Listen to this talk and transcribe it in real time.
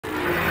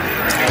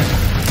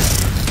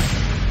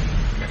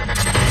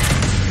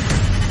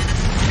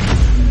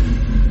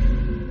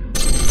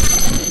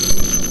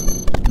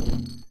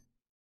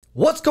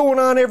What's going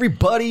on,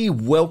 everybody?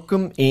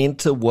 Welcome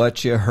into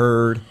What You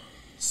Heard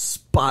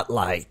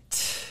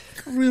Spotlight.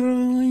 Y'all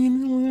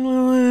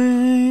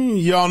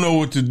know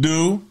what to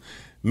do.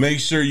 Make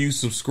sure you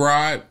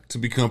subscribe to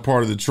become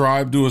part of the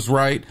tribe. Do us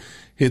right.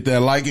 Hit that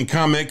like and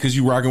comment because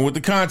you rocking with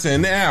the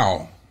content.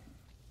 Now,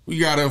 we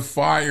got a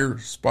fire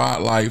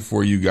spotlight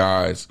for you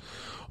guys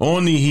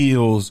on the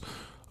heels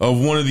of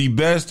one of the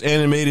best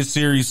animated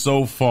series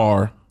so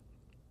far.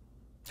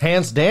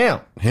 Hands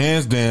down.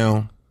 Hands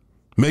down.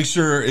 Make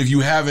sure if you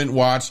haven't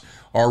watched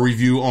our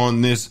review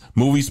on this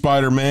movie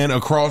Spider-Man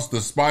Across the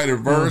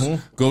Spider-Verse,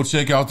 go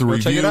check out the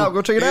review. Check it out.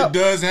 Go check it out. It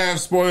does have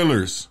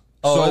spoilers.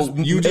 Oh, so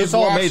you just it's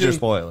all watching, major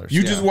spoilers.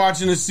 You just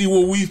watching to see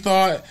what we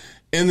thought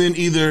and then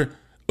either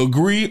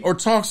agree or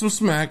talk some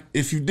smack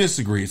if you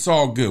disagree. It's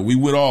all good. We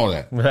with all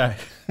that. Right.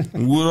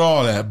 We with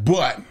all that.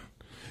 But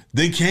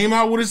they came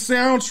out with a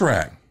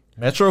soundtrack.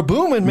 Metro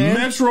Boomin, man.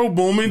 Metro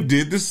Boomin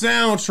did the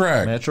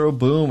soundtrack. Metro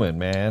Boomin,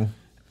 man.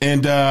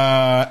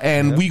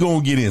 And we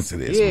gonna get into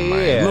this,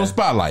 man. A little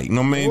spotlight, you know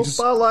what I mean? Little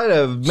spotlight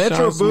of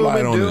Metro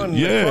Boomin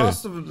doing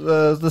Across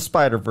the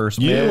Spider-Verse,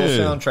 man. Yeah.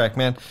 Little soundtrack,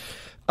 man.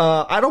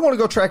 I don't want to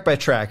go track by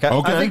track.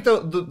 I think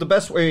the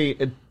best way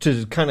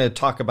to kind of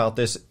talk about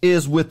this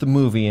is with the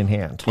movie in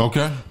hand.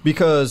 Okay.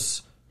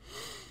 Because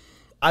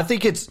I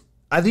think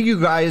you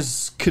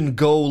guys can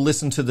go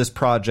listen to this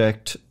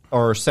project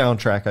or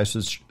soundtrack,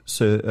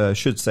 I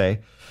should say,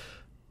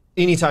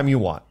 anytime you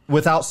want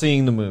without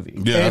seeing the movie.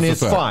 Yeah, and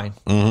that's it's fine.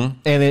 Mm-hmm.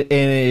 And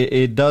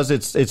it does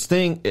its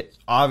thing.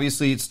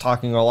 Obviously, it's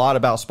talking a lot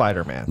about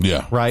Spider-Man.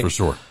 Yeah, right? For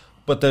sure.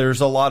 But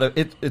there's a lot of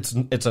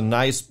it's a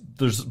nice,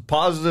 there's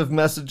positive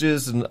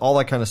messages and all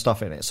that kind of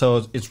stuff in it.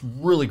 So it's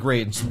really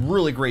great. It's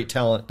really great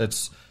talent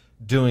that's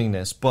doing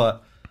this.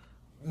 But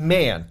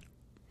man,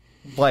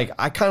 like,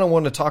 I kind of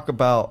want to talk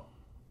about,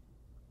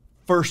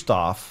 first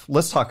off,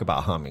 let's talk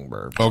about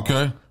Hummingbird. Bro.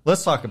 Okay.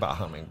 Let's talk about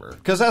Hummingbird,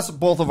 because that's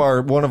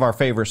one of our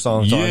favorite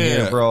songs on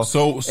here, bro.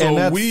 So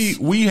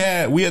we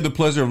had the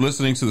pleasure of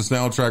listening to the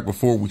soundtrack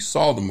before we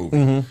saw the movie.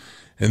 Mm-hmm.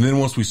 And then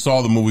once we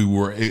saw the movie,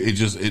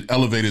 it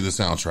elevated the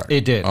soundtrack.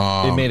 It did.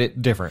 It made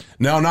it different.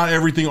 Now, not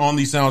everything on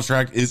the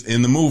soundtrack is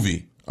in the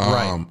movie.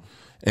 Right.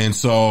 And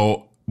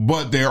so,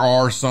 but there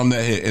are some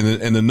that hit.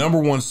 And the number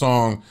one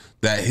song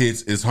that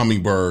hits is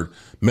Hummingbird,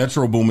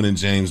 Metro Boomin and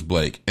James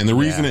Blake. And the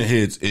reason it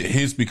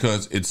hits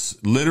because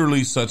it's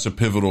literally such a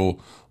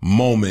pivotal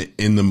moment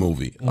in the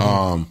movie.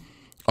 Mm-hmm.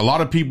 A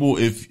lot of people,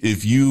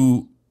 if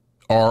you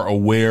are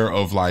aware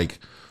of like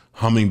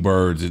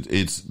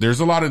hummingbirds, there's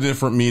a lot of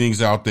different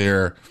meanings out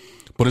there,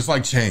 but it's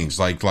like change,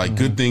 like mm-hmm.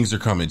 good things are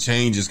coming,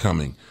 change is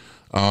coming.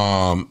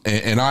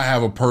 And I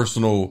have a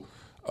personal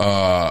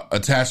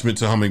attachment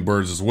to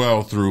hummingbirds as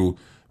well through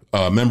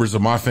members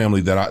of my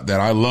family that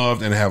I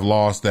loved and have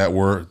lost that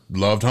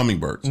loved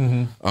hummingbirds.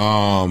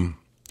 Mm-hmm.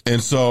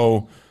 And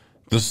so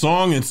the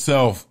song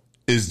itself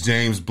is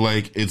James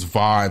Blake, it's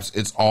vibes,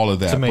 it's all of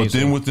that. But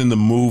then within the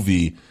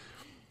movie,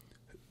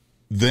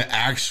 the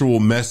actual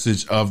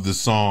message of the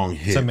song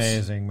hits. It's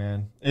amazing,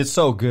 man. It's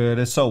so good.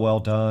 It's so well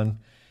done.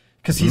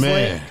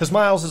 Because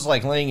Miles is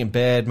like laying in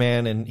bed,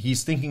 man, and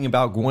he's thinking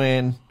about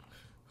Gwen,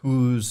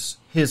 who's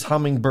his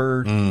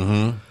hummingbird,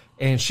 mm-hmm.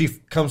 and she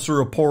comes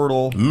through a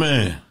portal.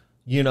 Man.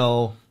 You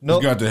know. He's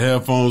got the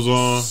headphones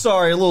on.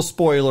 Sorry, a little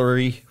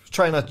spoilery.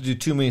 Try not to do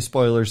too many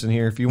spoilers in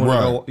here if you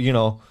want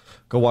to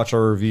go watch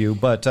our review.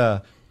 But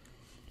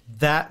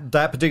that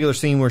particular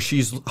scene where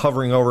she's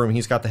hovering over him,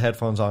 he's got the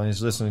headphones on, and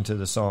he's listening to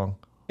the song.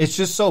 It's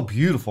just so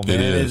beautiful, man.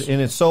 It is.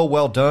 And it's so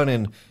well done,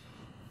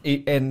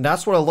 and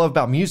that's what I love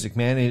about music,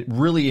 man. It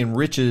really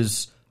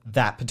enriches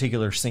that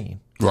particular scene.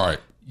 Right.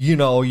 You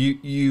know,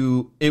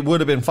 it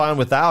would have been fine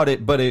without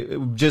it, but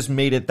it just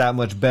made it that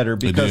much better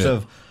because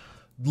of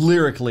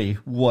lyrically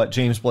what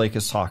James Blake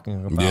is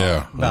talking about.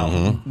 Yeah. About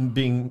mm-hmm.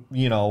 being,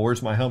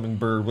 where's my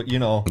hummingbird?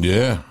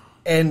 Yeah.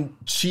 And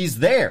she's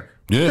there.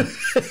 Yeah.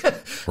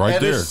 Right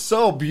and there. It's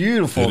so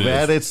beautiful,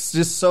 man. It's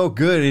just so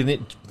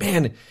good.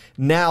 And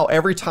now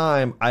every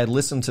time I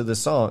listen to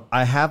this song,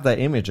 I have that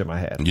image in my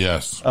head.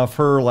 Yes. Of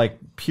her like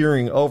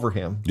peering over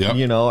him. Yep.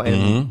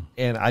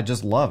 And I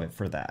just love it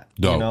for that.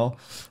 Dope.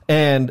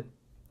 And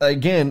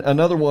again,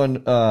 another one,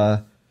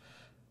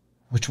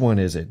 which one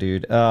is it,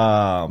 dude?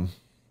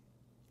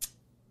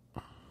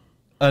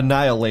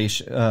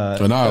 Annihilation.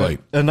 Annihilate.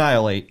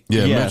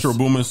 Yeah, yes. Metro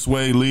Boomin,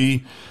 Sway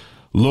Lee,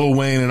 Lil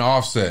Wayne, and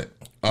Offset.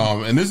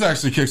 And this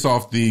actually kicks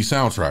off the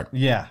soundtrack.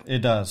 Yeah, it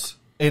does.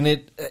 And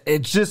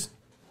it's just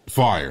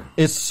fire.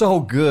 It's so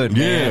good,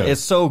 man. Yeah.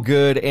 It's so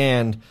good.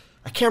 And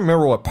I can't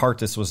remember what part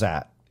this was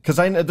at, because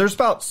I know there's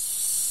about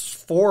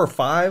 4 or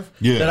 5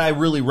 that I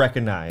really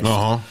recognize.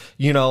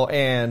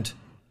 And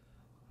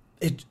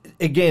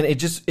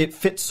it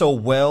fits so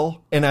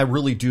well, and I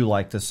really do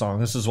like this song.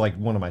 This is like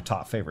one of my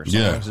top favorite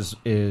songs.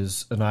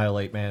 Is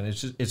Annihilate, man.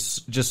 It's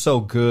just so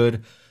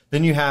good.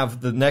 Then you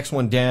have the next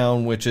one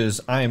down, which is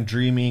I Am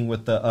Dreaming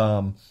with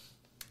the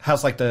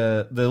has like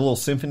the little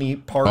symphony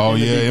part. Oh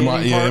in the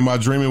am I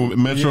dreaming with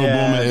Metro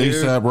Boomin,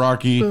 ASAP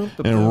Rocky,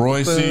 and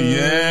Royce?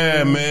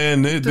 Yeah,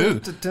 man, this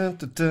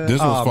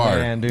was fire.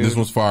 Man, this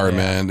was fire,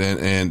 man,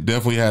 and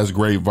definitely has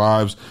great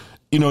vibes.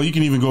 You know, you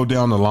can even go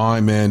down the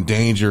line, man.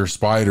 Danger,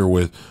 Spider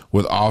with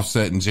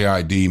Offset and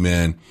JID,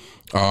 man.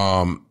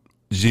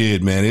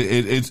 Jid, man,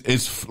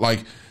 it's like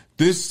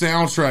this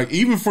soundtrack,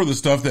 even for the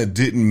stuff that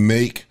didn't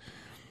make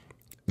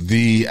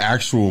the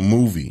actual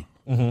movie.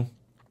 Mm-hmm.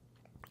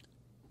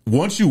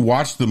 Once you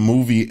watch the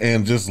movie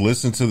and just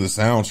listen to the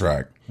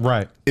soundtrack,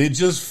 right, it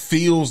just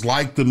feels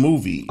like the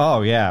movie.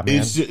 Oh yeah,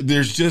 man.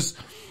 There's just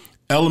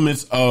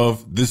elements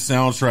of the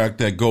soundtrack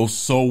that go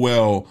so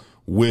well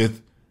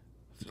with,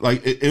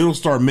 like, it'll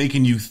start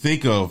making you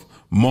think of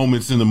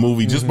moments in the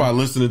movie just by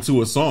listening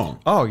to a song.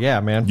 Oh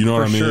yeah, man. You know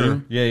what I mean?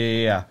 Sure.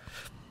 Yeah.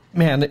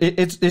 Man,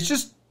 it's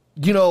just,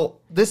 you know,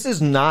 this is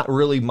not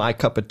really my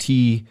cup of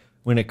tea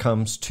when it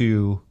comes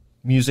to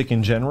music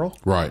in general.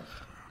 Right.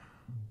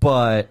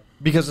 But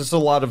because it's a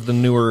lot of the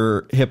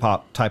newer hip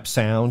hop type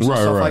sounds and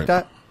stuff like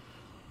that.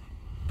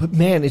 But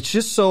man, it's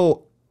just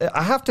so,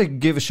 I have to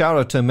give a shout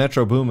out to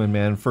Metro Boomin,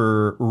 man,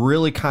 for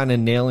really kind of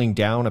nailing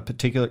down a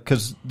particular,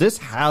 because this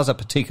has a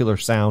particular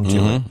sound to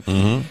it.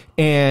 Mm-hmm.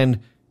 And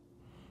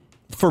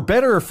for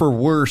better or for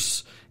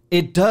worse,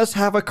 it does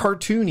have a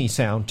cartoony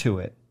sound to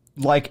it.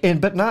 Like,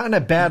 but not in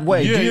a bad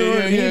way. Do you know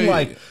what I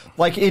mean?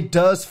 Like it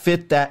does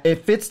fit that.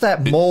 It fits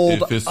that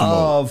mold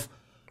of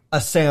a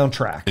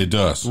soundtrack. It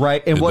does,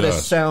 right? And what a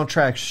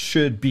soundtrack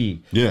should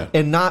be. Yeah,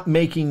 and not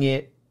making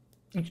it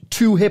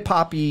too hip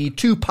hoppy,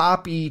 too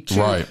poppy,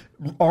 too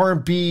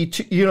R&B.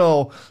 You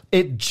know,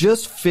 it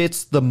just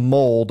fits the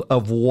mold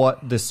of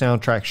what the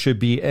soundtrack should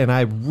be, and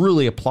I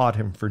really applaud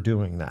him for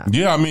doing that.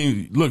 Yeah, I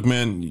mean, look,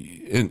 man,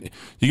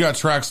 you got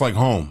tracks like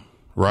 "Home."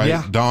 Right,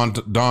 yeah. Don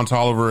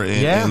Toliver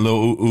and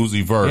Lil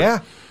Uzi Vert.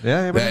 Yeah.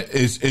 That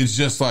it's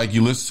just like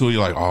you listen to it,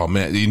 you're like, oh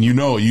man, and you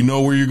know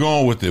where you're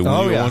going with it.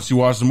 Once you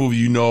watch the movie,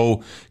 you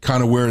know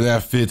kind of where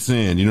that fits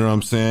in. You know what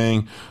I'm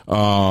saying?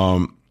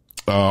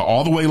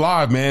 All the way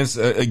live, man.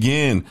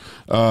 Again,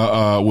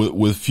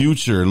 with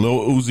Future, Lil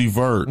Uzi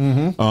Vert,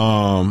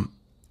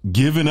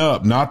 Giving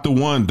Up, Not the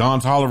One,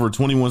 Don Toliver,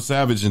 21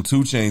 Savage, and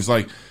 2 Chainz.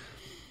 Like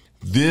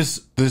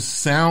this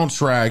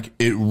soundtrack,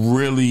 it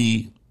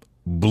really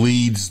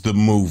bleeds the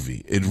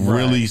movie. It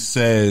really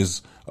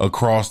says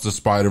across the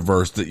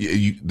Spider-Verse,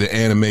 the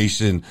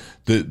animation,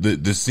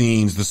 the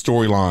scenes, the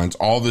storylines,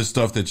 all this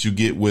stuff that you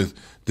get with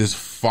this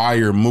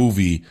fire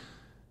movie.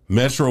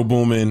 Metro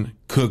Boomin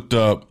cooked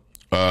up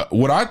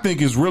what I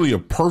think is really a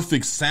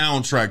perfect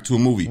soundtrack to a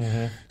movie.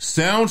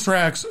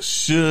 Soundtracks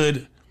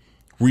should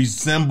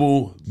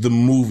resemble the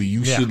movie.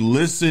 You should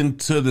listen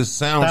to the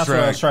soundtrack. That's what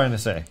I was trying to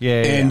say.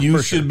 And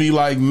you should be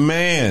like,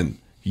 man,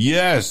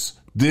 yes,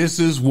 this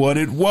is what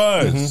it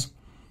was.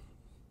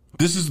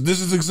 This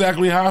is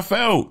exactly how I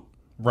felt.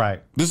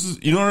 Right. This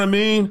is, you know what I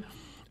mean?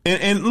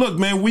 And look,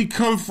 man, we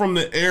come from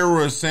the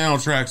era of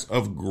soundtracks,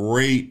 of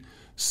great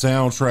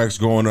soundtracks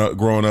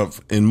growing up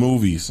in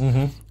movies.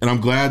 And I'm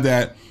glad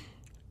that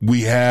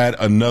we had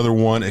another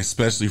one,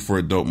 especially for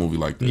a dope movie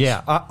like this.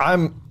 Yeah,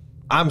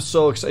 I'm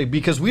so excited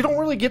because we don't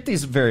really get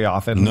these very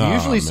often.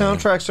 Usually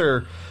soundtracks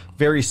are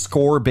very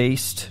score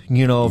based,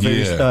 you know,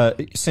 very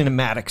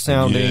cinematic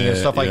sounding and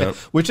stuff like that,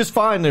 which is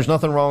fine. There's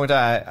nothing wrong with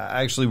that.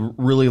 I actually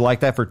really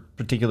like that for a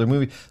particular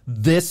movie.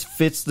 This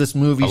fits this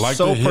movie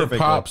so perfectly.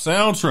 Hip hop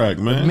soundtrack,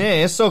 man.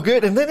 Man, it's so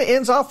good. And then it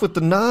ends off with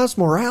the Nas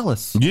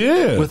Morales.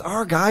 Yeah. With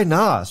our guy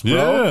Nas,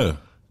 bro. Yeah.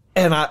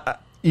 And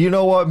you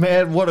know what,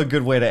 man? What a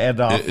good way to end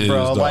off,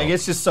 bro. Like,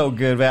 it's just so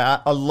good, man.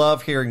 I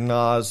love hearing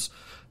Nas.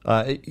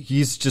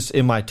 He's just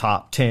in my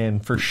top 10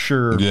 for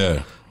sure.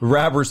 Yeah.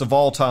 Rappers of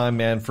all time,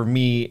 man, for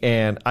me.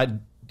 And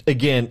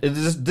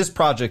this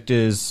project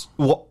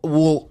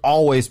will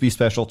always be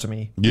special to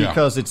me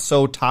because it's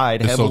so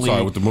tied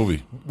heavily with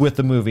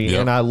the movie.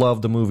 And I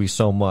love the movie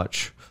so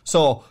much.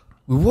 So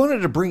we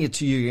wanted to bring it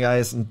to you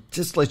guys and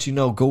just let you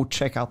know, go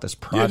check out this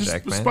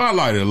project, man.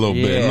 Spotlight it a little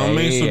bit. You know what I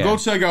mean? So go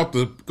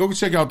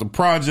check out the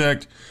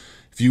project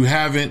if you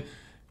haven't.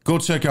 Go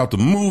check out the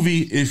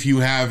movie if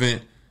you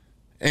haven't.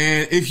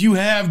 And if you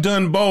have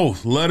done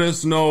both, let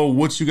us know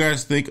what you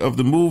guys think of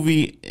the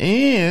movie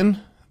and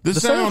the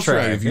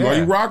soundtrack. Are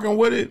you rocking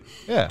with it?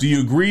 Yeah. Do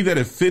you agree that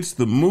it fits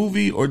the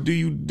movie or do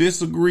you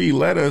disagree?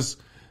 Let us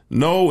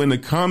know in the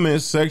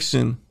comments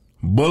section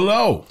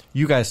below.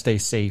 You guys stay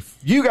safe.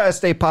 You guys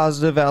stay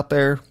positive out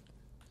there.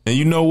 And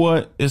you know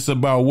what? It's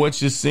about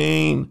what you're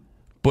seeing,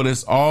 but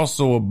it's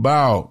also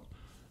about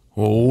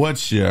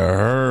what you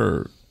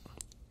heard.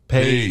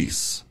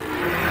 Peace.